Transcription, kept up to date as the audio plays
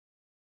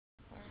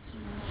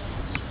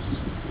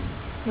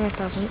No, it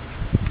doesn't.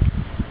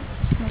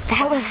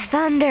 That was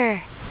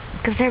thunder.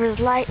 Because there was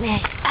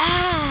lightning.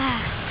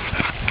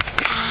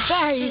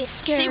 Very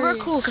scary. See, we're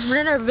cool because we're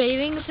in our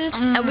bathing suits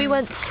and we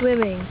went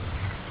swimming.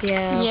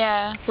 Yeah.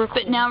 Yeah. We're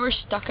cool. But now we're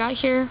stuck out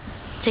here.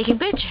 Taking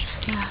pictures.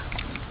 Yeah.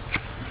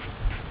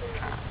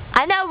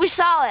 I know, we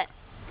saw it.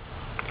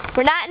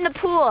 We're not in the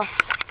pool.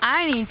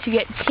 I need to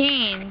get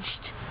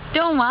changed.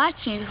 Don't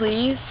watch me,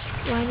 please.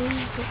 Why didn't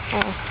you put...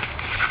 Oh.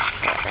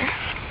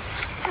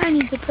 I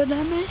need to put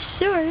on my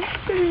shorts.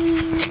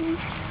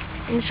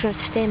 I'm just going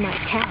to stay in my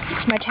towel.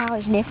 Because my towel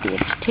is nifty.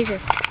 It's a teaser.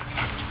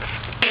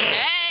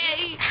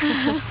 Hey!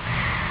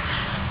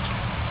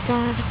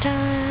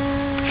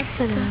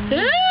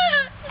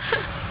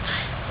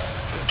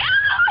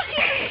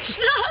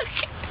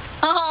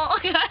 Oh,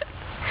 God.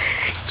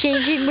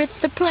 Changing with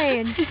the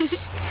plan.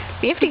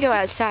 We have to go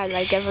outside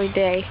like every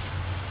day.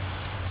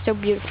 So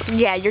beautiful.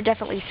 Yeah, you're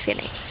definitely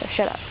skinny. So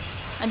shut up.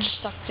 I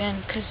just sucked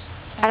in because...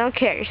 I don't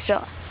care. You're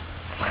still...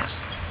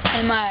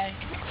 Am I...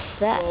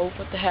 That? Whoa,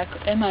 what the heck?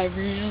 Am I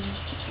real?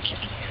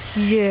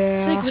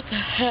 Yeah. Like, what the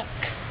heck?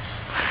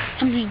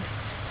 I mean...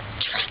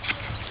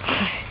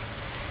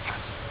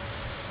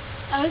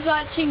 I was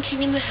watching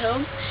King of the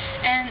Hill,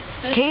 and...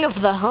 King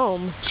of the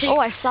Home? Oh,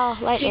 I saw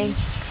lightning.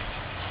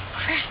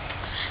 Crap.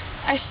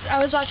 I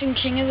was watching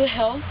King of the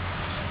Hill,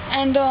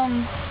 and,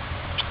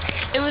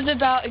 it was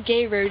about a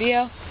gay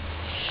rodeo.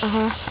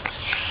 Uh-huh.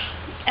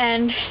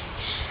 And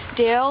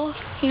Dale,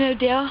 you know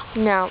Dale?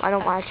 No, I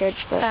don't watch it,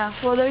 but...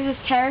 Well, there's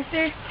this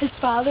character, his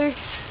father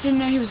didn't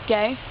know he was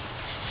gay.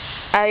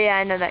 Oh, yeah,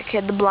 I know that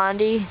kid, the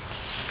blondie.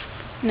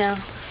 No.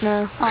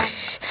 No.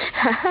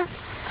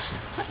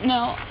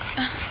 No.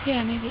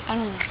 Yeah, maybe, I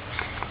don't know.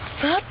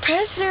 Stop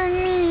pressuring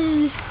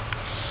me.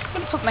 I'm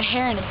gonna put my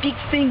hair in a big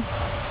thing.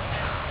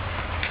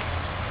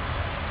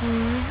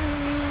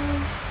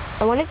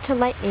 I want it to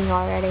lightning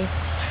already.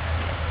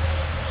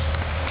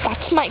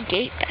 That's my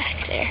gate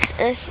back there.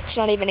 It's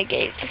not even a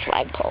gate, it's a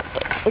flagpole,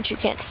 but which you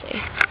can't see.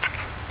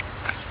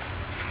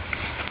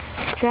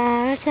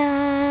 Where's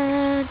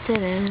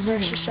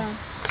your son?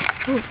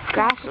 Ooh,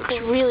 grass looks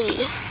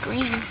really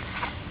green.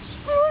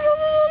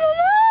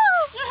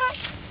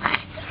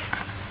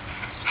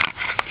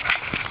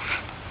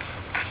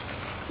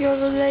 You're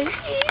the lady.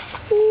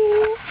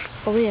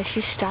 Oh yeah,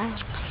 she's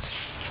styling.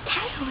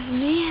 Styling,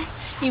 man.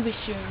 You be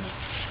sure me.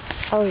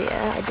 Oh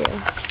yeah, I do.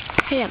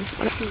 Hey, I'm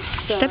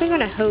stepping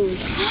on a hose.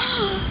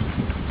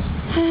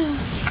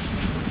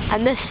 I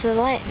missed the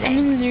lightning.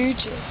 I'm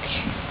allergic.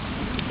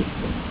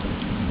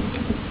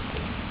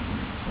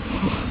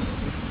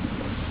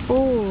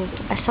 Ooh,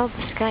 I saw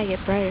the sky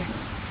get brighter.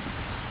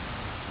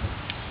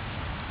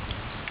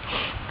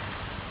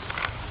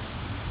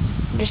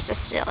 Just a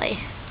silly.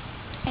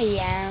 I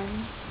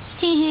am.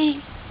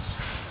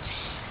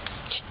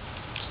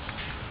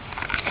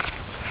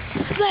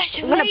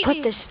 I'm gonna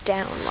put this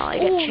down while I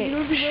get changed. You know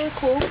what'd be really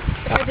cool?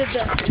 If I did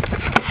this.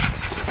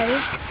 Ready?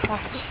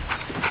 Watch.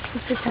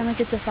 Let's pretend like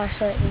it's a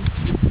flashlight.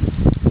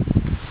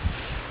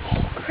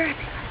 Oh crap!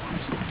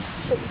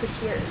 So you could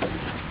hear it.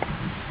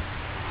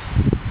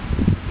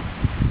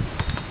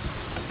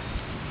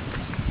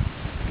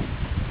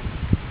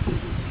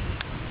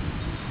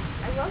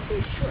 I love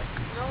these shorts.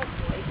 They're all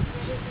white and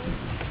everything.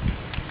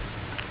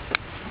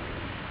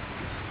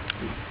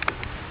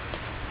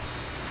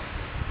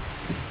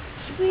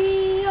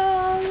 We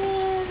are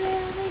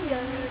living in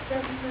a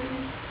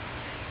submarine.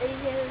 A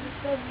yellow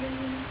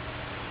submarine.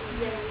 A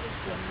yellow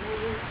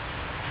submarine.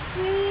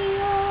 We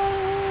are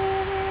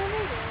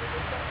living in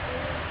a submarine.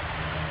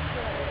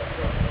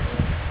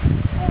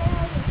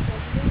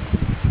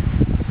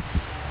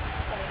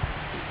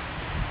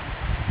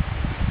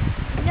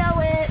 Know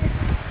it.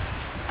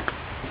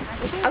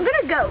 I'm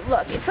gonna go.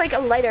 Look, it's like a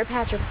lighter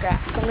patch of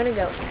grass. I'm gonna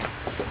go in there.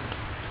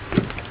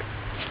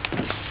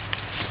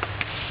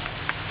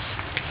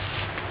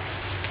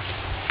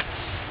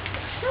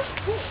 So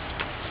cool.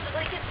 It's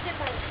like it's hit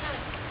by the sun.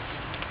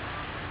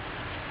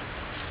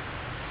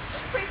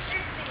 Let's play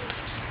frisbee.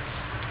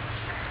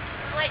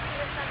 Light to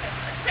the sun.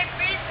 Let's play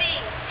frisbee.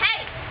 Hey!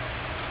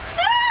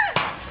 Ah!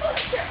 Oh,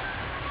 shit.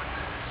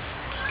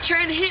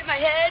 Trying to hit my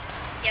head?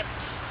 Yep.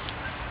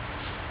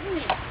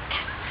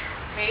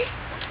 Wait.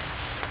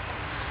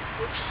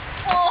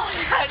 Oh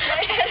God,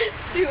 my head is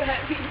too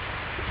heavy.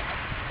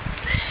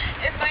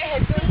 If my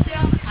head goes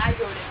down, I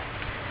go down.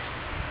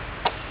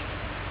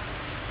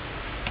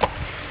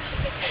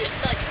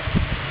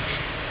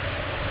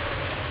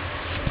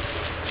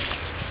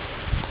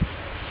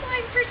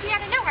 Flying frisbee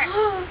out of nowhere.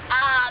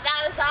 That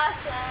was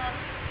awesome.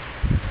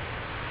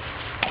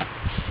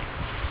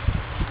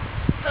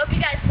 Hope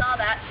you guys saw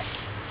that.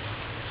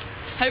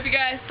 Hope you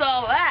guys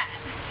saw that.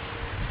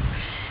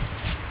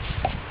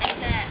 Like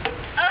that.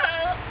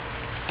 Uh-oh.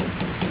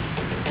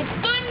 It's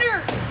thunder.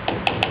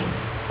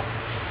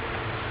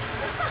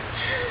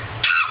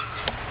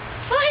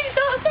 Flying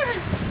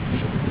saucers.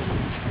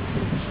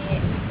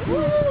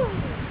 Woo.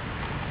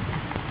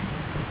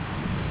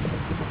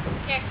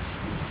 Here.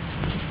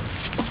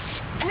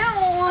 No.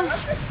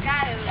 What's the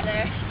sky over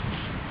there?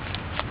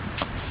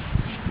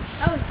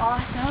 That was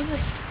awesome. I was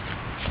like,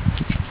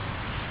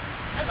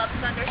 I love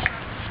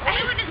thunderstorms.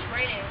 Only when it's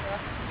raining,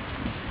 though.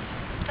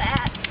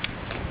 Bad.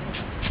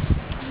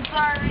 I'm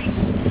sorry.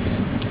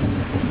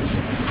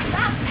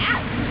 Not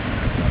bad.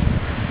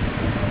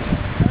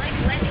 I like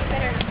lightning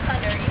better than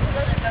thunder, even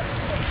though they're both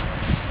cool.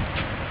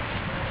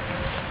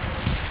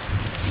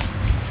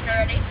 You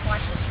ready?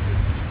 Watch this.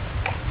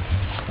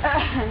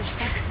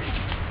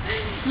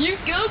 You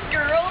go,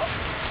 girl.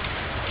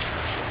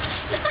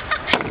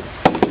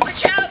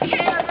 Watch out,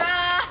 camera!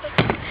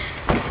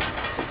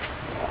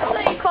 I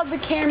thought you called the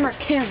camera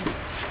Kim.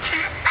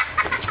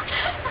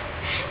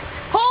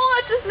 Oh,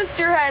 I just missed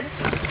your head.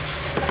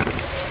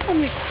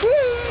 I'm like, whoo.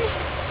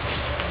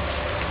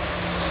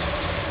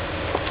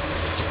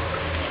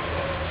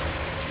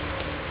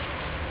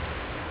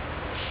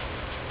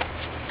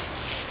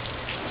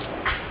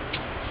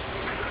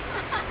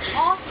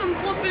 Awesome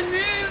flipping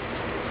move.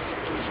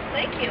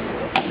 Thank you.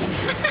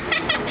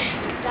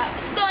 That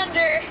was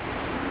Thunder.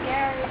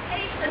 scary.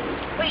 Hey,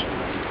 wait.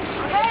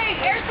 Hey,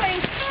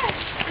 airplane.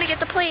 Let me get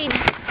the plane.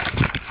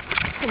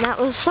 And that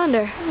was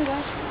thunder. Oh my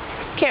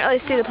gosh. Can't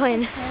really see the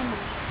plane.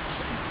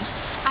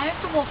 I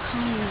have to walk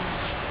home.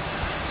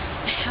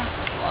 I have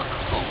to walk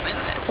home in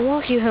it. I'll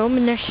walk you home,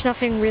 and there's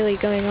nothing really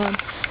going on.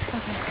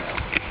 Okay.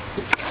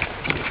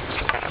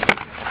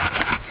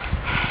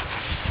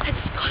 I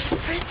just got a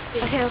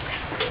frisbee. Okay, okay.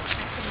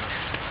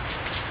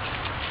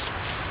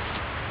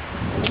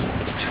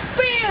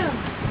 Bam!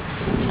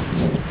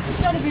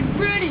 Gotta be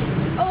ready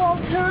all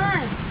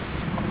time.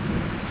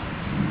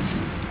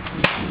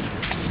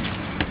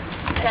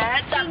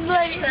 That's a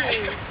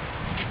lightning.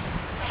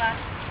 Okay.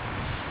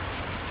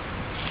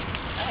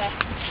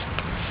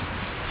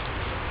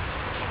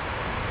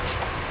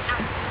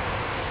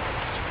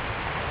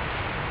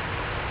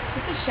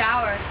 It's a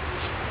shower.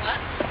 What?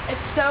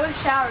 It's so a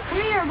shower.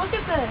 Come here, look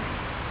at this.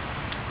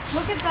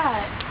 Look at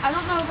that. I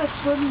don't know if it's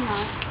good or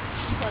not.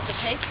 What's it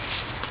take?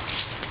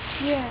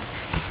 Yeah.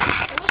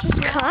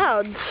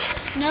 Clouds.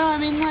 No, I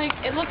mean like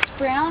it looks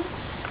brown,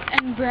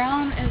 and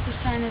brown is a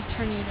sign of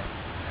tornado.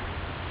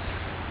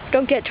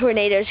 Don't get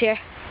tornadoes here.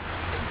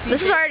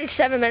 This is already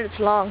 7 minutes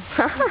long.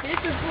 This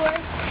is boy.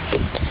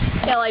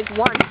 Yeah, like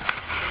one.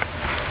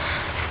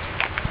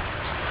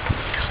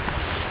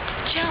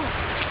 Chill.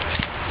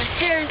 My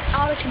hair is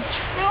out of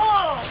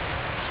control.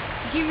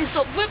 Give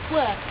yourself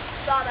whiplash.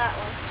 Saw that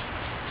one.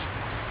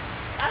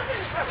 That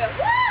was probably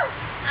woo!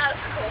 That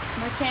was cool.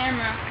 My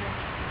camera.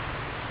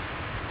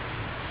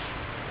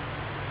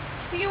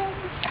 Pew.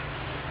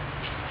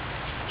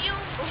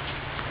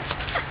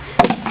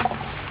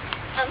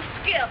 I'm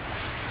skilled.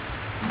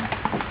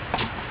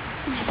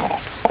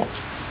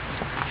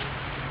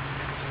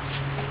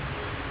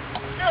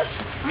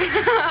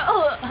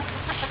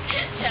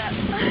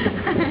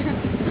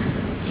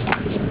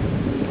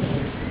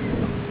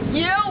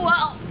 Yeah,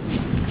 well.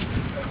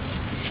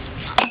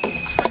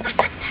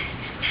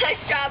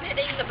 Nice job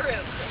hitting the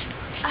broom.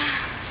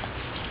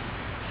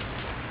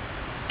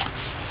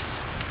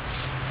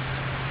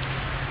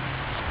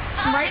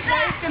 Right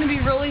there is going to be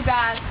really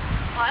bad.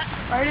 What?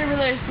 Right over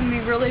there is going to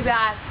be really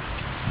bad.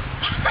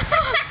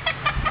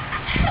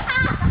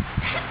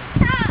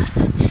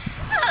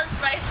 That was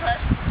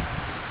priceless.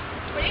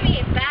 What do you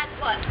mean, bad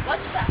what?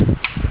 What's that?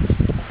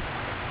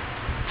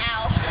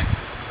 Ow.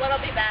 What'll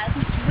be bad?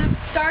 The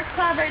dark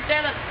cloud right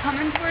there that's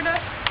coming toward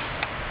us.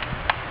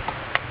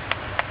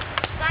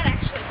 It's not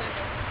actually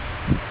moving.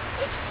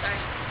 Oops, sorry.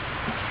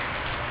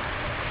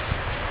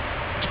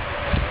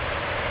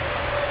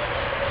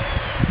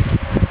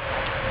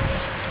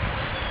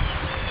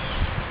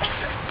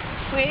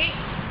 Wait.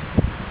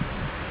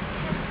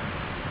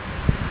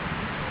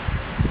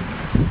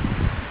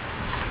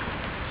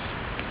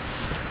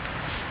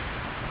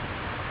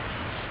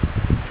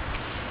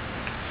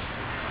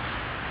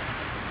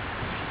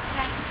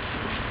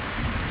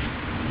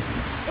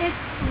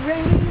 It's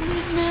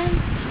raining men.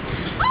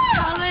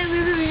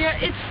 Hallelujah.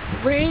 It's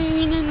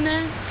raining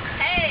men.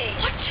 Hey.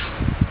 What?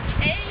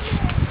 Hey.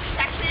 It's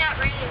actually not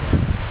raining.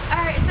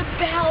 Alright, it's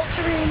about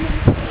to rain.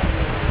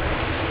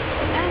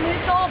 And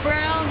it's all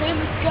brown in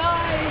the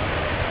sky.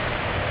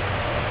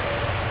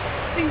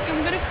 I think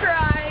I'm gonna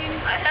cry.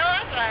 The hell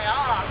is that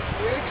off?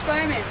 You're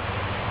exclaiming.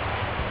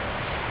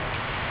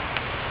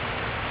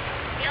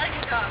 You like a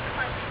dog. Come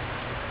on.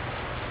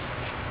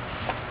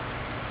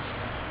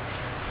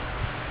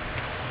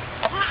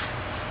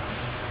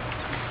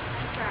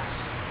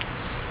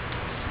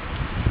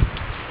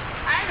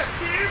 I have a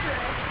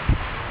purebred.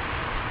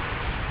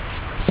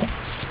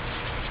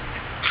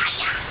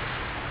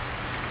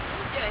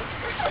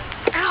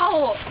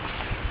 Ow!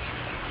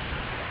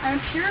 I'm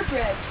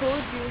purebred,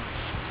 told you.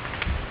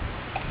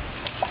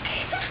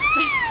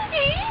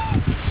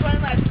 One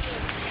of my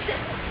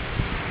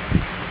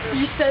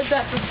You said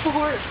that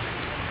before.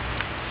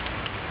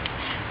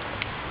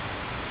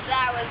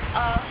 That was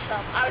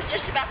awesome. I was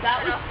just about to That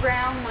turn was off.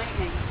 brown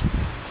lightning.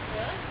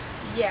 Really?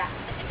 Yeah. I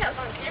think that was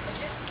on camera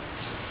too.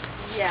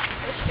 Yeah.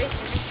 There's space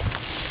in it.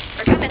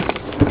 We're coming.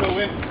 Go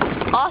in.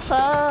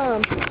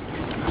 Awesome.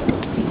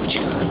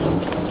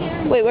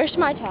 Scaring Wait, where's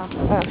my towel?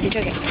 Oh, you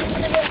took it.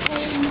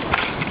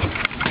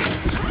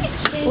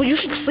 Well, you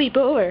should sleep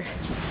over.